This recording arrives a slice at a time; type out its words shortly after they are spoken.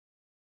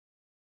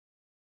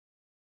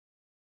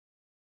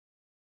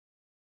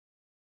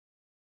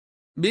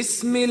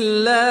بسم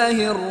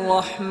الله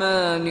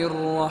الرحمن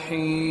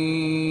الرحيم.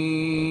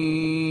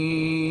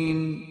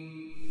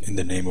 In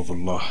the name of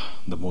Allah,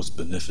 the most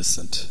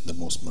beneficent, the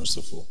most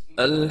merciful.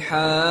 الحاقة.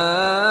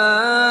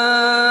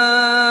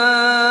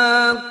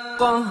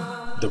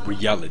 The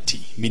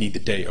reality, meaning the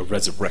day of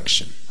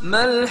resurrection.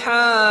 ما الحاقة.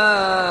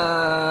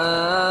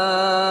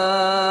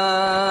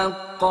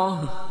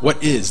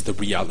 What is the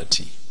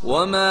reality?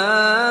 وما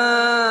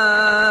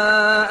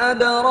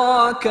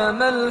أدراك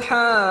ما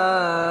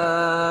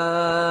الحاقة.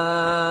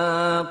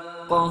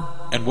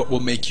 And what will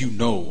make you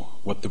know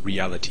what the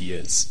reality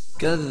is?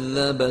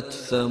 كذبت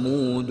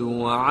ثمود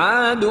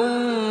وعاد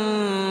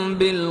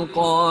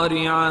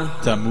بالقارعة.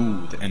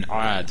 Thamud and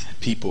Ad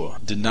people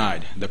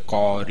denied the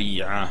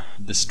Qari'ah,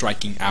 the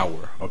striking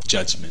hour of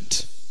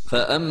judgment.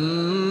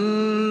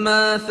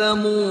 فأما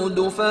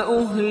ثمود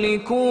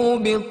فأهلكوا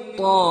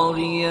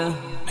بالطاغية.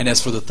 And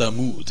as for the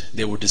Thamud,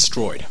 they were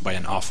destroyed by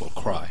an awful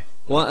cry.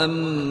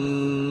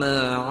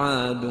 وأما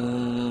عاد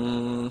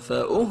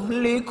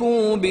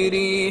فأهلكوا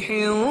بريح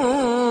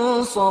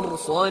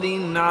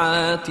صرصر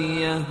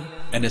عاتية.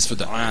 And as for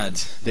the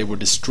Ad, they were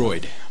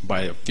destroyed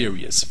by a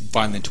furious,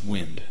 violent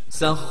wind.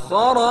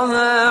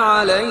 سخرها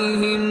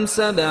عليهم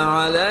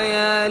 7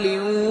 ليال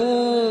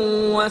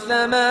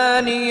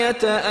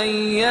و8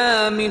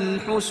 أيام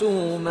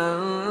حسوما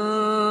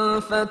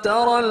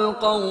فترى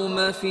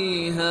القوم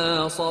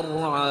فيها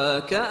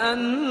صرعى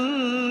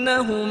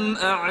كأنهم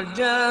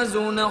أعجاز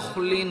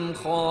نخل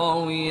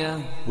خاوية.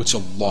 Which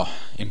Allah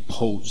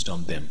imposed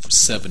on them for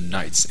 7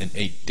 nights and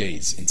 8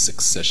 days in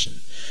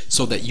succession,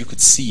 so that you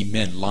could see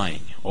men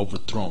lying,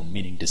 overthrown,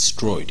 meaning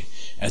destroyed,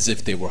 as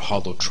if they were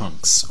hollow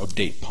trunks of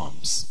date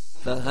palms.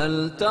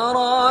 فهل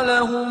ترى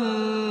لهم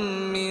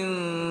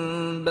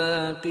من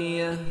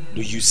باقية.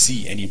 Do you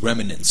see any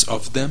remnants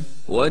of them?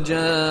 وجاء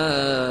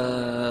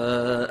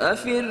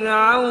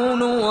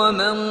فرعون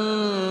ومن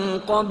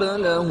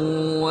قبله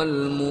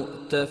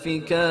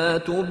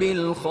والمؤتفكات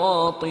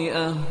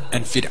بالخاطئة.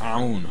 And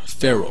Fir'aun,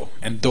 Pharaoh,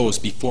 and those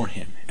before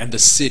him, and the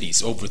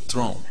cities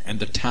overthrown, and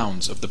the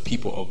towns of the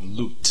people of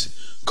Lut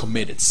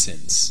committed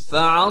sins.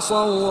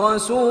 فعصوا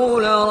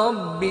رسول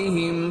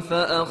ربهم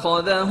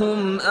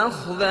فأخذهم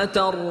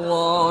أخذة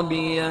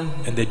رابية.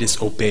 And they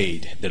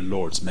disobeyed their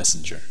Lord's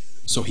messenger,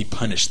 so he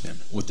punished them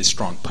with a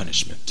strong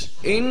punishment.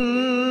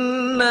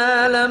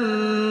 إنا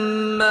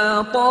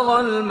لما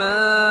طغى الماء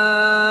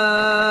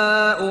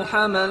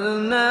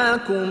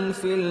حملناكم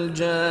في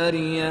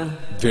الجارية.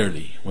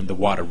 Verily, when the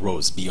water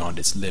rose beyond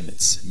its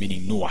limits,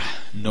 meaning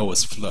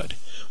Noah's flood,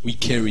 we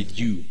carried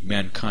you,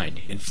 mankind,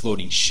 in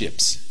floating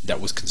ships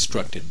that was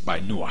constructed by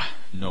Noah.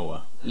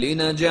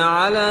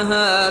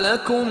 لنجعلها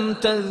لكم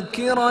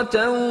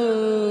تذكرة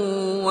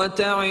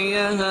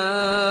وتعيها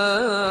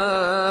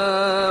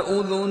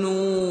أذن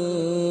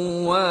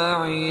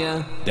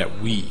واعية. That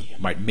we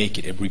might make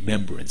it a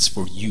remembrance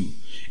for you,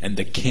 and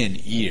the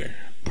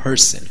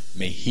person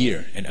may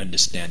hear and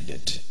understand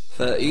it.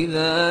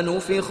 فإذا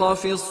نفخ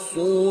في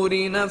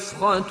الصور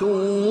نفخة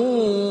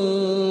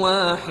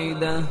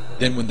واحدة.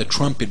 Then when the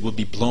trumpet will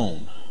be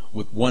blown,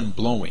 with one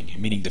blowing,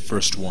 meaning the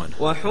first one.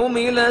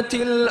 وحملت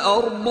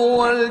الأرض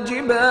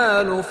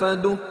والجبال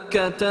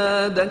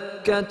فدكتا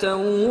دكة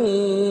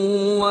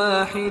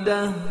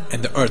واحدة.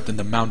 And the earth and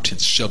the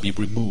mountains shall be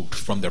removed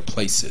from their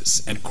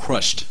places and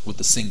crushed with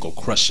a single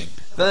crushing.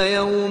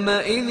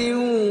 فيومئذ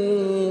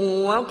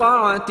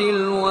وقعت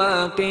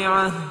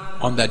الواقعة.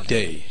 On that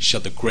day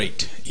shall the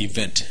great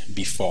event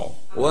befall.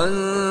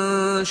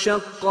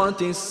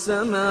 وانشقت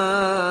السماء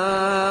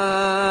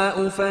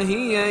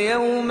فهي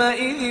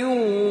يومئذ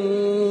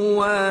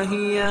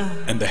واهية.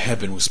 And the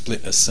heaven will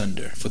split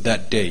asunder. For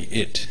that day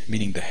it,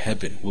 meaning the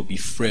heaven, will be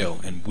frail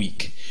and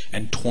weak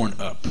and torn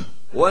up.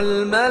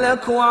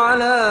 والملك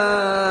على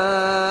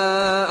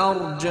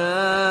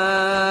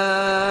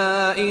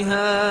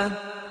أرجائها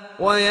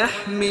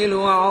ويحمل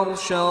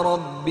عرش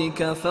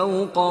ربك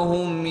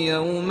فوقهم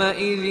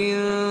يومئذ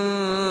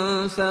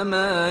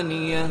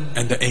 8.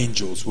 And the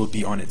angels will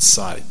be on its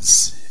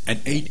sides, and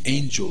 8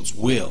 angels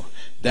will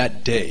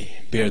that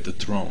day bear the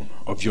throne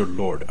of your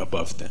Lord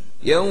above them.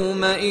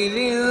 يومئذ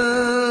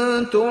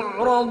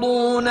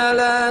تعرضون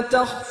لا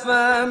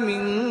تخفى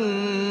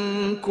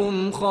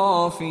منكم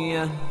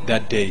خافية.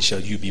 That day shall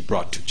you be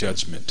brought to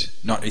judgment.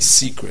 Not a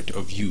secret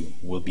of you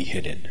will be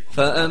hidden.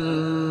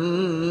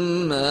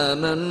 فأما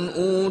من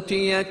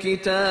أوتي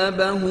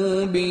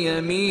كتابه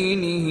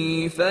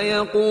بيمينه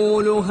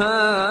فيقول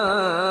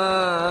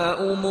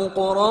هاؤم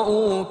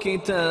اقرءوا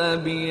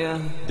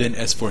كتابيه. Then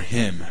as for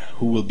him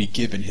who will be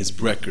given his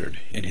record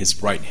in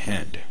his right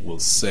hand will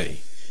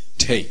say,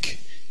 Take,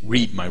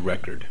 read my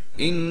record.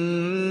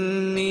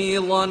 إني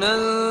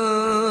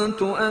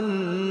ظننت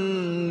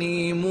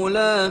أني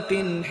ملاق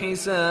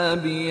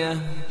حسابيه.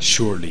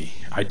 Surely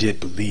I did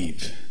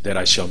believe that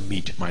I shall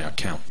meet my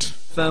account.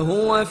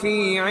 فهو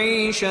في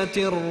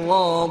عيشة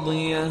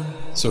راضية.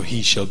 So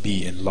he shall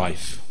be in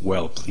life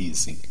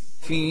well-pleasing.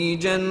 في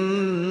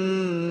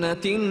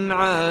جنة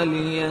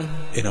عالية.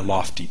 In a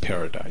lofty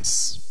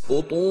paradise.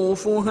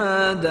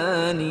 قطوفها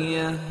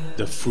دانية.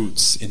 The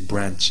fruits in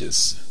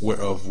branches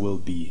whereof will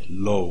be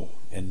low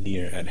and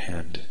near at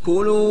hand.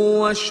 كلوا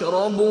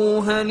واشربوا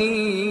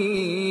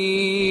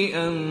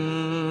هنيئا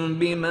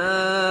بما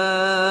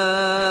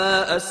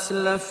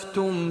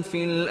أسلفتم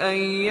في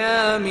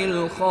الأيام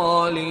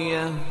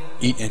الخالية.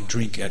 Eat and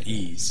drink at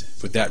ease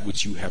for that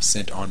which you have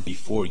sent on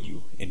before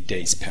you in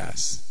days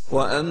past.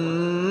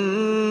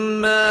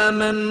 وأما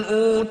من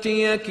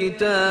أوتي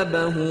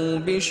كتابه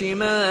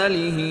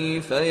بشماله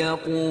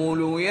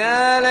فيقول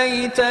يا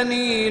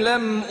ليتني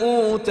لم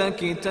أوت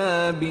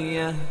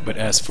كتابيه. But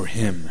as for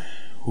him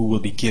who will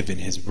be given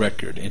his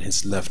record in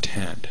his left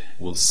hand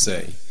will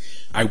say,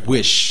 I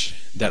wish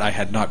that I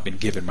had not been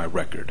given my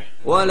record,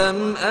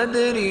 ولم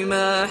أدر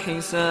ما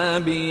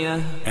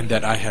حسابيه. and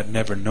that I had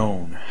never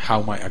known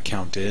how my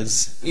account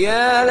is.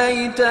 يا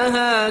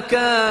ليتها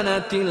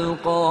كانت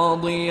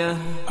القاضية.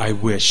 I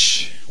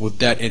wish, would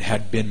that it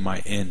had been my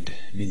end,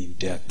 meaning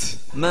death.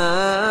 ما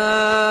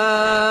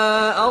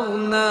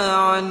أغنى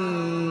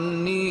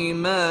عني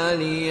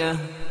ماليه.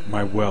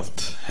 My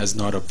wealth has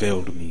not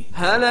availed me.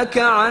 هلك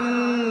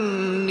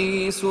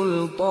عني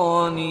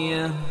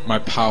سلطانيه. My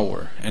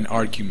power and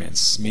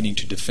arguments, meaning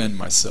to defend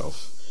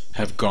myself,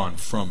 have gone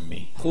from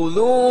me.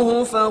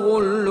 خذوه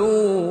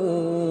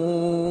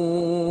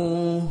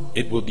فغلوه.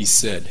 It will be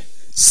said,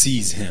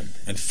 seize him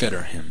and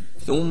fetter him.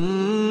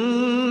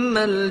 ثم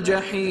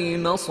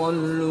الجحيم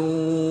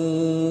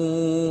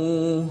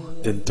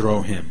صلوه. Then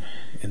throw him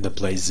in the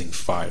blazing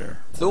fire.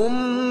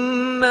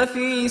 ثم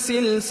في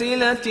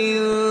سلسلة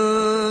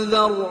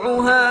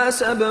ذرعها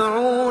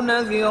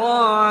 70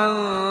 ذراعا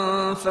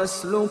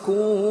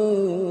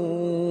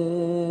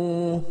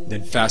فاسلكوه.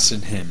 Then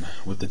fasten him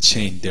with the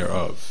chain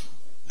thereof.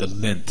 The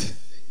length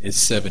is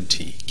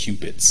 70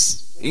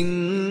 cubits.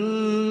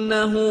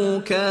 إنه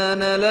كان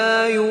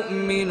لا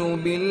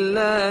يؤمن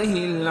بالله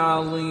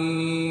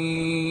العظيم.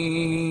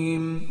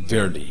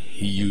 Verily,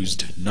 he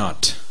used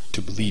not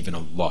to believe in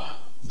Allah,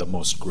 the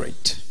most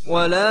great.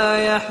 ولا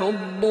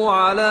يحض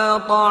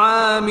على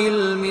طعام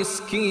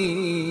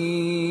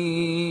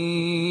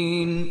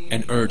المسكين.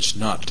 And urge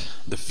not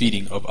the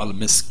feeding of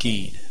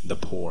al-miskin, the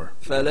poor.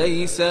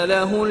 فليس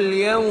له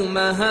اليوم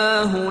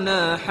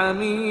هاهنا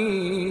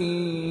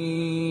حميم.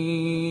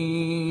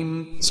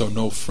 So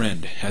no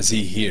friend has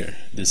he here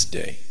this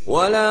day.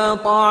 ولا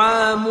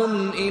طعام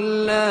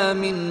إلا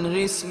من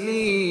غسلين.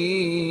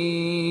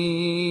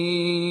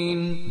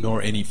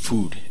 Nor any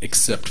food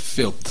except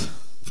filth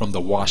from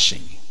the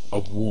washing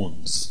of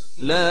wounds.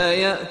 لا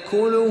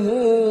يأكله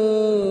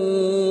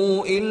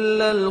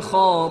إلا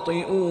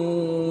الخاطئون.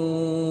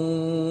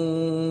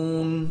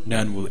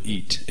 None will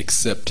eat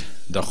except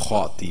the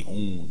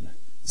khati'un,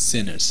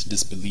 sinners,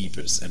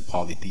 disbelievers, and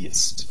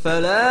polytheists.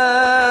 فلا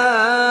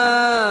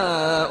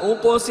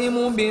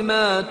أقسم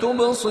بما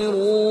تبصرون.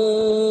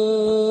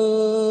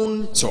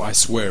 So I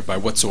swear by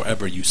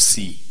whatsoever you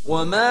see,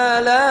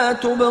 وما لا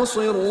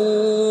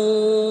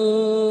تبصرون.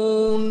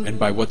 and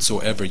by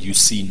whatsoever you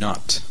see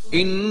not,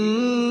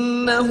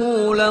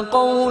 إنه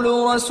لقول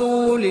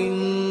رسول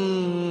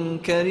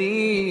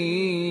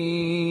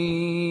كريم.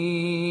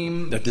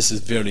 that this is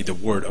verily the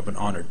word of an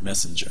honored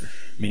messenger,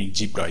 meaning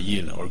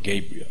Jibreel or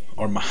Gabriel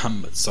or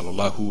Muhammad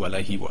sallallahu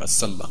alaihi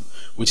wasallam,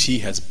 which he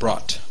has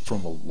brought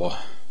from Allah.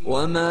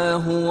 وما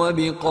هو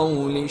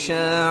بقول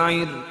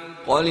شاعر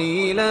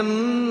قليلا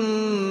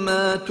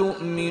ما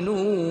تؤمنون.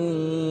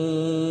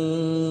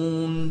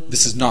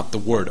 This is not the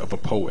word of a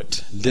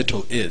poet,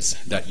 little is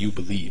that you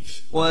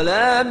believe.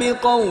 ولا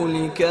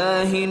بقول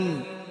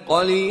كاهن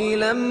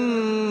قليلا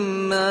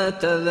ما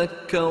تذكرون.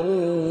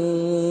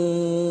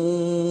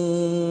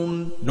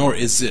 Nor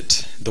is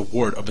it the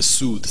word of a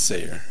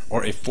soothsayer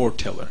or a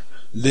foreteller,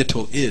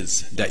 little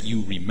is that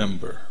you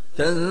remember.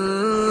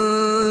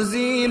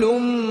 تنزيل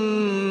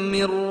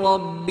من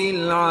رب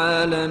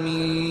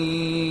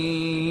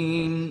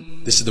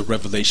العالمين. This is the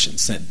revelation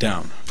sent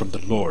down from the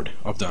Lord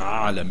of the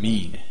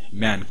Alameen,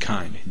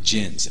 mankind,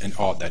 jinns, and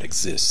all that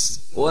exists.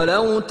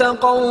 ولو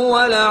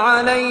تقول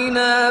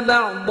علينا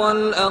بعض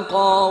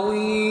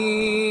الأقاويل.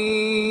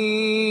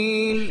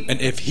 And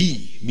if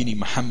he, meaning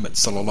Muhammad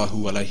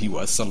sallallahu alaihi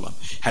wasallam,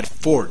 had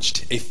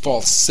forged a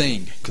false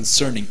saying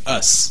concerning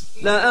us,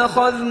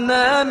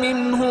 لأخذنا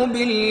منه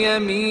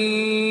باليمين.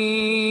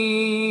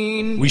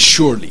 we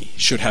surely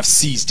should have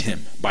seized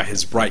him by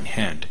his right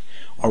hand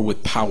or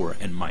with power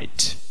and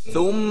might.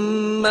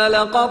 ثم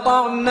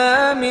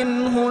لقطعنا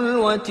منه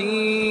الوتين.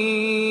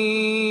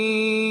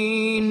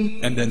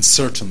 And then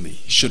certainly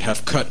should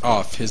have cut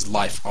off his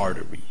life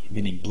artery,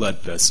 meaning blood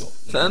vessel.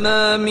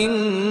 فما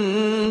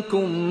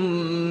منكم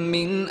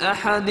من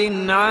أحد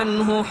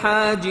عنه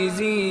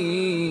حاجزين.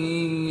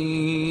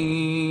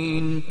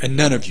 And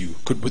none of you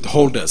could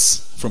withhold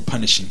us from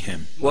punishing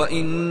him.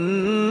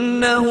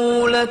 وإنه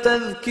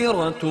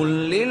لتذكرة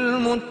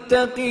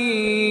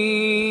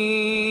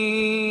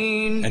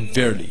للمتقين. And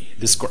verily,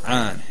 this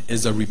Quran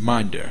is a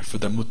reminder for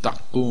the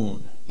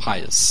muttaqun,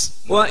 pious.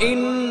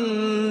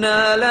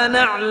 وإنا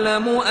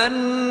لنعلم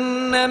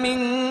أن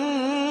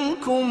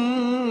منكم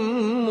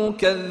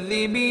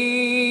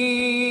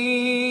مكذبين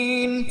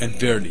And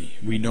verily,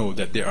 we know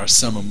that there are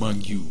some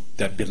among you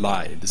that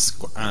belie this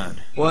Quran.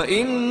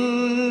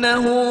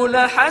 وإنه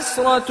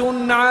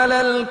لحسرة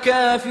على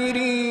الكافرين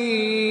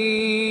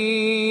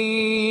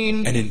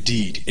And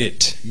indeed,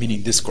 it,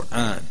 meaning this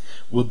Quran,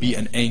 will be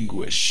an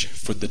anguish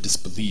for the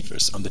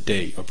disbelievers on the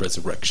day of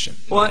resurrection.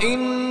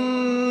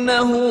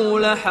 وإنه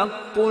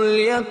لحق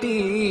اليقين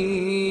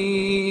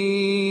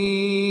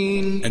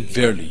And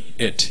verily,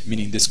 it,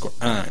 meaning this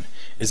Quran,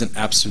 is an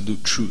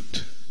absolute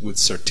truth with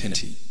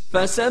certainty.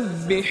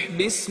 فسبح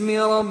باسم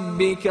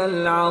ربك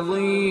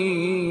العظيم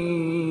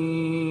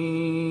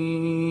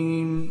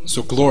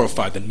So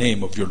glorify the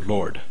name of your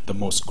Lord, the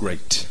most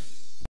great.